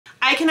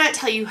I cannot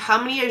tell you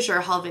how many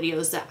Azure haul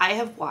videos that I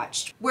have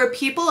watched where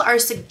people are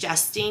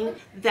suggesting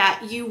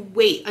that you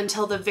wait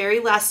until the very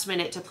last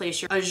minute to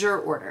place your Azure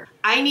order.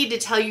 I need to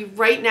tell you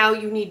right now,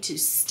 you need to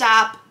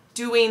stop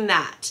doing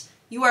that.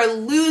 You are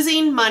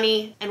losing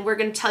money, and we're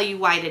going to tell you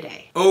why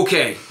today.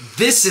 Okay,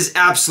 this is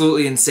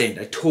absolutely insane.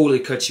 I totally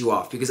cut you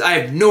off because I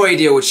have no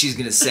idea what she's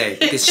going to say,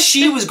 because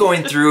she was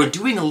going through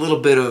doing a little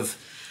bit of,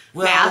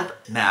 well,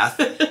 math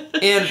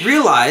and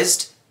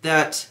realized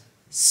that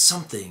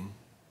something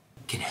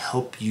can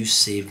help you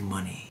save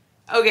money.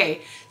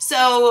 Okay,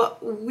 so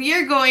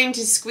we're going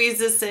to squeeze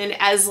this in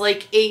as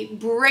like a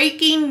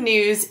breaking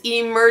news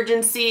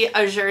emergency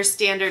Azure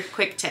standard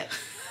quick tip.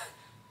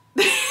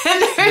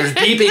 There's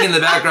beeping in the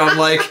background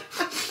like,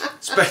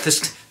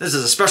 this is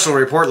a special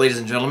report, ladies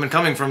and gentlemen,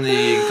 coming from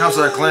the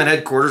Comstock clan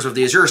headquarters of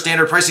the Azure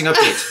standard pricing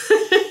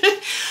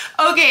update.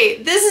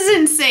 Okay, this is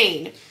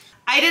insane.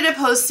 I did a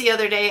post the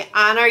other day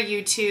on our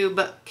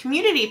YouTube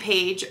community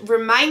page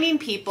reminding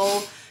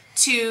people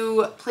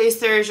to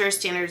place their Azure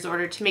standards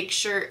order to make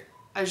sure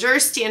Azure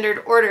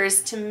standard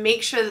orders to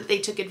make sure that they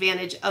took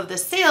advantage of the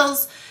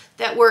sales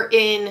that were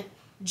in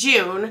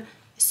June,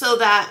 so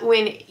that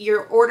when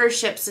your order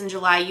ships in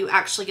July, you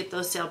actually get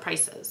those sale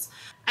prices.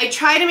 I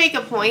try to make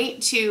a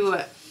point to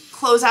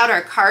close out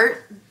our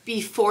cart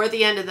before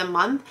the end of the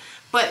month,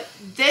 but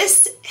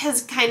this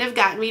has kind of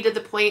gotten me to the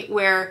point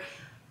where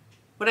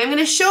what I'm going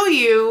to show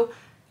you,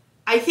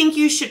 I think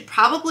you should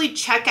probably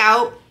check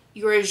out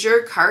your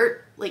Azure cart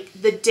like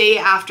the day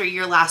after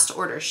your last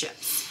order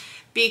ships,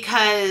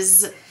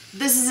 because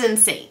this is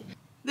insane.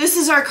 This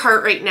is our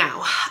cart right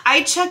now.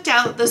 I checked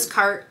out this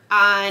cart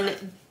on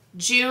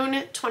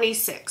June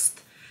 26th,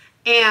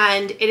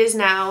 and it is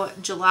now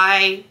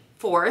July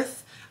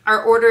 4th.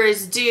 Our order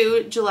is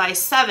due July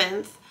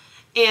 7th,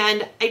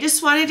 and I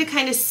just wanted to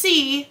kind of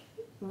see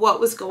what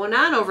was going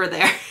on over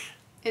there.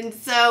 And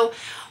so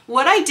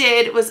what I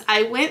did was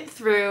I went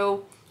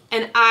through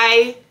and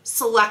I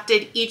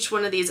selected each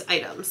one of these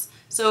items.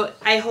 So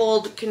I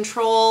hold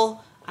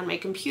control on my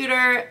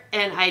computer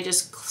and I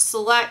just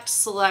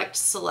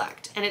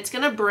select, and it's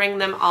gonna bring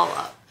them all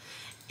up.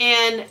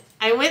 And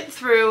I went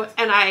through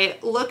and I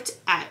looked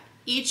at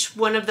each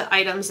one of the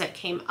items that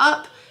came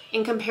up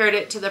and compared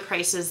it to the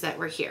prices that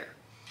were here.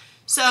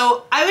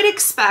 So I would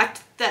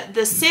expect that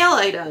the sale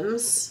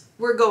items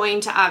were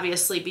going to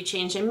obviously be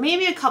changed, and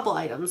maybe a couple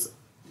items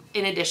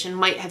in addition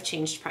might have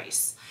changed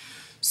price.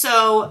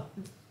 So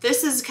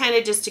this is kind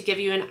of just to give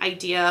you an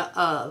idea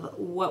of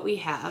what we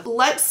have.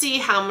 Let's see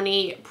how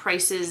many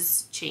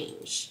prices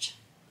changed.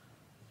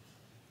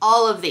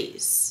 All of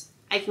these.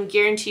 I can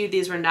guarantee you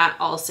these were not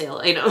all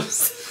sale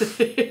items.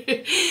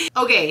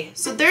 Okay,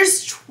 so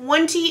there's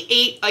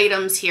 28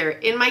 items here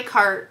in my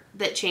cart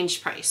that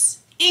changed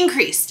price,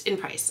 increased in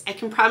price. I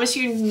can promise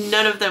you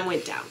none of them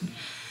went down.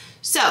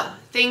 So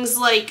things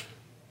like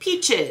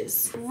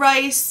peaches,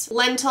 rice,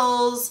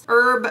 lentils,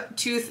 herb,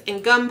 tooth,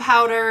 and gum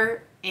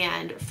powder,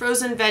 and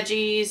frozen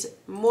veggies,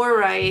 more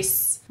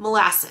rice,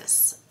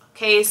 molasses.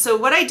 Okay, so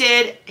what I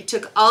did, I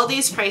took all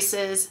these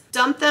prices,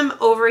 dumped them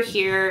over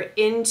here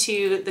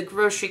into the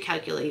grocery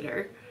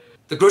calculator.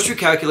 The grocery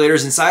calculator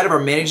is inside of our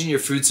Managing Your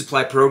Food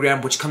Supply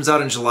program, which comes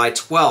out on July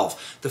 12th.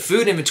 The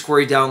food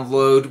inventory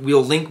download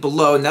we'll link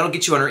below, and that'll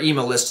get you on our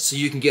email list so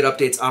you can get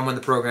updates on when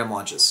the program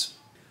launches.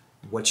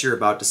 What you're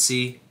about to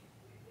see,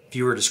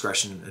 viewer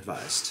discretion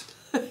advised.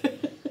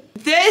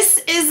 This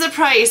is the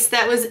price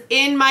that was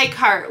in my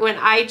cart when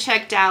I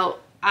checked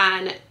out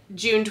on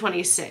June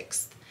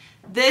 26th.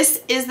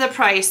 This is the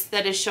price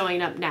that is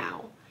showing up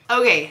now.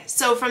 Okay,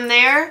 so from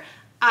there,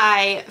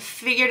 I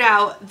figured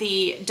out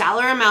the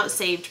dollar amount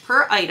saved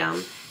per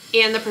item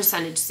and the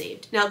percentage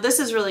saved. Now this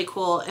is really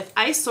cool. If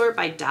I sort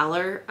by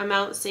dollar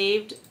amount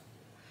saved,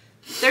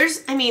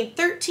 there's, I mean,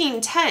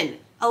 $13, $10,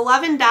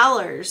 $11,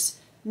 $9,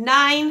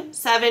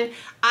 $7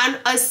 on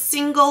a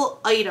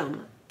single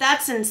item.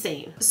 That's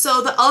insane.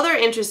 So the other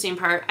interesting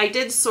part, I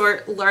did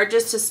sort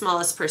largest to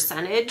smallest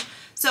percentage.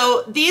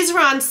 So these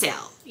were on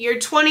sale. Your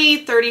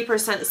 20,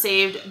 30%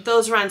 saved,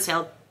 those were on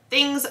sale.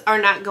 Things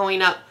are not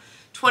going up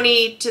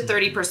 20 to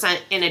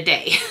 30% in a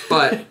day.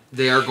 But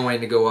they are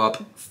going to go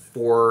up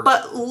for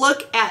But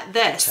look at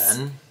this.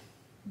 10.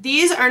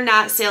 These are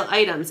not sale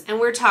items, and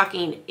we're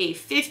talking a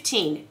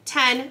 15,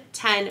 10,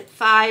 10,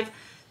 5,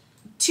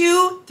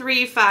 2,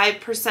 3,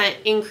 5%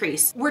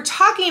 increase. We're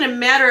talking a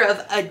matter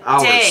of a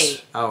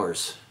day.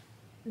 Hours.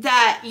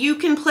 That you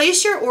can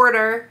place your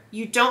order,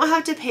 you don't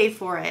have to pay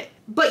for it,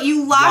 but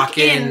you lock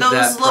in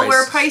those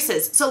lower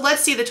prices. So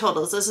let's see the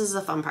totals. This is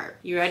the fun part.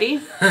 You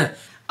ready?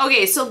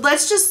 Okay, so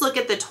let's just look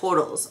at the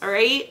totals, all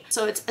right?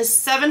 So it's a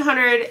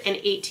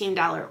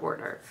 $718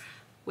 order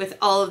with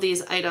all of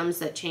these items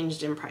that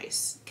changed in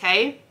price,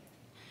 okay?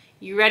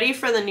 You ready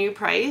for the new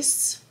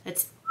price?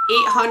 It's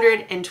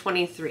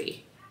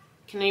 $823.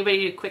 Can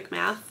anybody do quick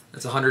math?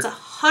 That's $100. It's a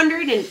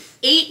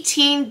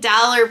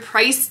 $118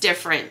 price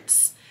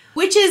difference,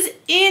 which is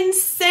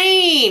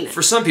insane.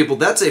 For some people,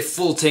 that's a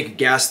full tank of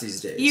gas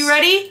these days. You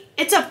ready?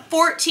 It's a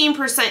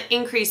 14%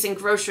 increase in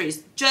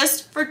groceries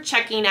just for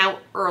checking out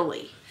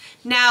early.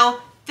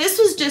 Now, this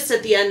was just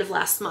at the end of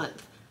last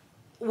month.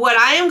 What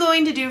I am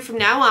going to do from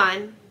now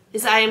on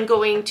is I am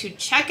going to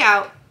check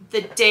out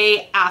the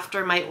day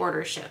after my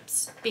order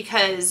ships,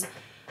 because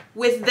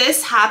with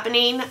this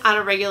happening on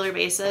a regular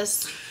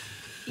basis,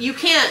 you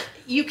can't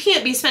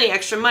be spending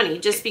extra money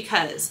just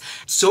because.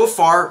 So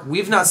far,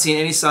 we've not seen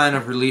any sign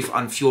of relief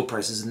on fuel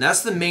prices, and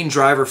that's the main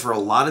driver for a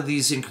lot of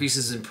these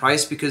increases in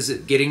price, because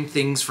getting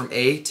things from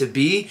A to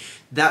B,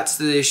 that's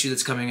the issue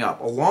that's coming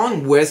up,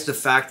 along with the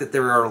fact that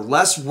there are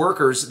less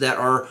workers that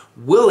are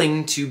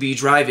willing to be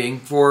driving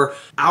for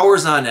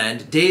hours on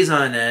end, days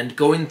on end,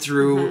 going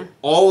through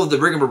all of the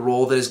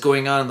rigmarole that is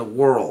going on in the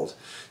world.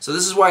 So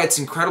this is why it's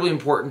incredibly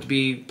important to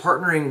be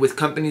partnering with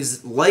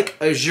companies like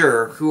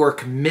Azure, who are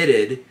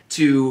committed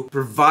to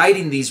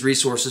providing these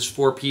resources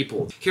for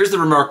people. Here's the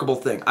remarkable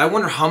thing. I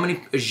wonder how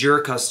many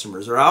Azure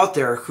customers are out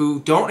there who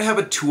don't have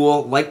a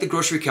tool like the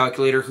grocery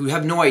calculator, who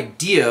have no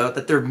idea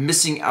that they're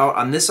missing out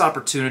on this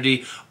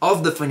opportunity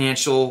of the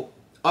financial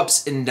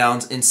ups and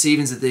downs and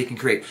savings that they can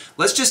create.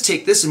 Let's just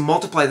take this and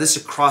multiply this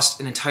across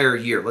an entire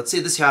year. Let's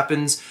say this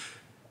happens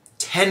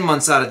 10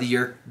 months out of the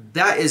year.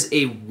 That is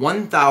a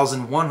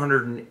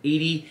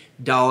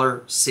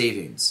 $1,180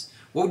 savings.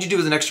 What would you do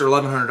with an extra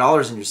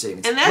 $1,100 in your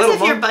savings? And that's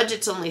if your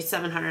budget's only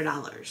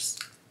 $700.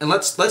 And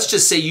let's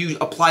just say you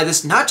apply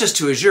this not just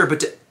to Azure,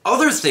 but to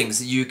other things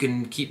that you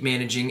can keep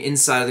managing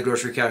inside of the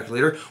grocery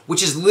calculator,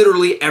 which is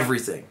literally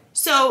everything.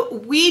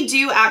 So we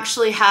do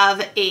actually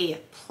have a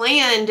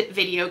planned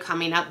video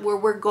coming up where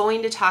we're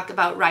going to talk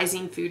about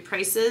rising food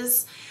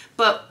prices,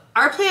 but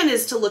our plan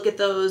is to look at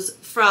those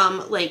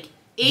from like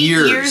 8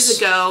 years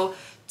ago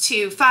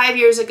to 5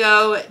 years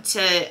ago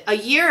to a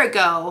year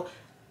ago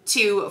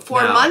to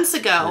 4 months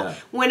ago. Yeah.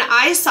 When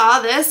I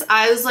saw this,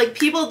 I was like,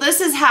 people, this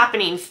is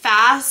happening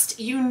fast.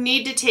 You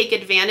need to take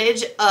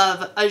advantage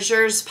of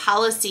Azure's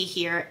policy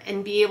here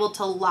and be able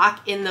to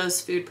lock in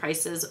those food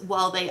prices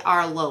while they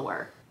are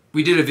lower.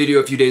 We did a video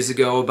a few days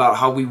ago about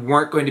how we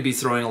weren't going to be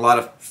throwing a lot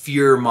of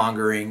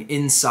fear-mongering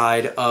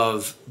inside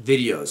of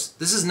videos.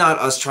 This is not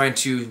us trying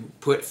to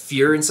put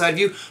fear inside of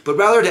you, but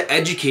rather to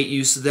educate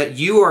you so that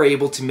you are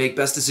able to make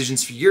best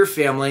decisions for your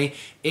family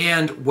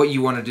and what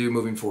you want to do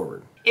moving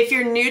forward. If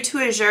you're new to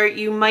Azure,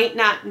 you might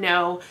not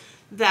know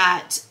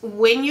that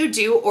when you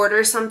do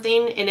order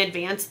something in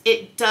advance,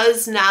 it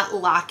does not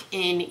lock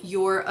in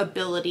your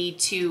ability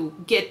to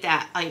get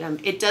that item.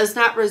 It does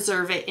not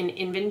reserve it in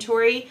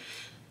inventory.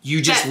 You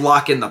just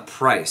lock in the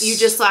price. You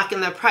just lock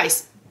in the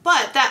price.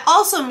 But that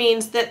also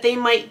means that they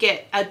might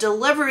get a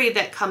delivery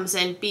that comes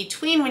in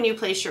between when you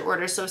place your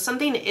order. So if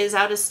something is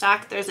out of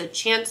stock, there's a good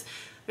chance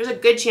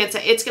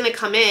that it's going to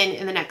come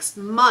in the next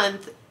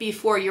month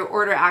before your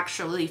order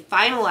actually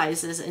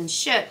finalizes and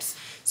ships,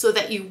 so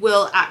that you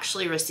will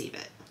actually receive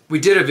it. We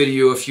did a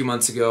video a few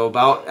months ago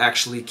about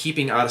actually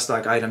keeping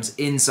out-of-stock items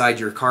inside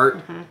your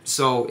cart.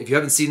 So if you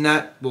haven't seen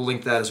that, we'll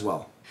link that as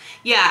well.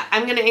 Yeah,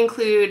 I'm going to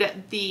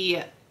include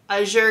the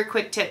Azure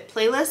Quick Tip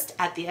playlist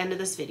at the end of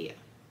this video.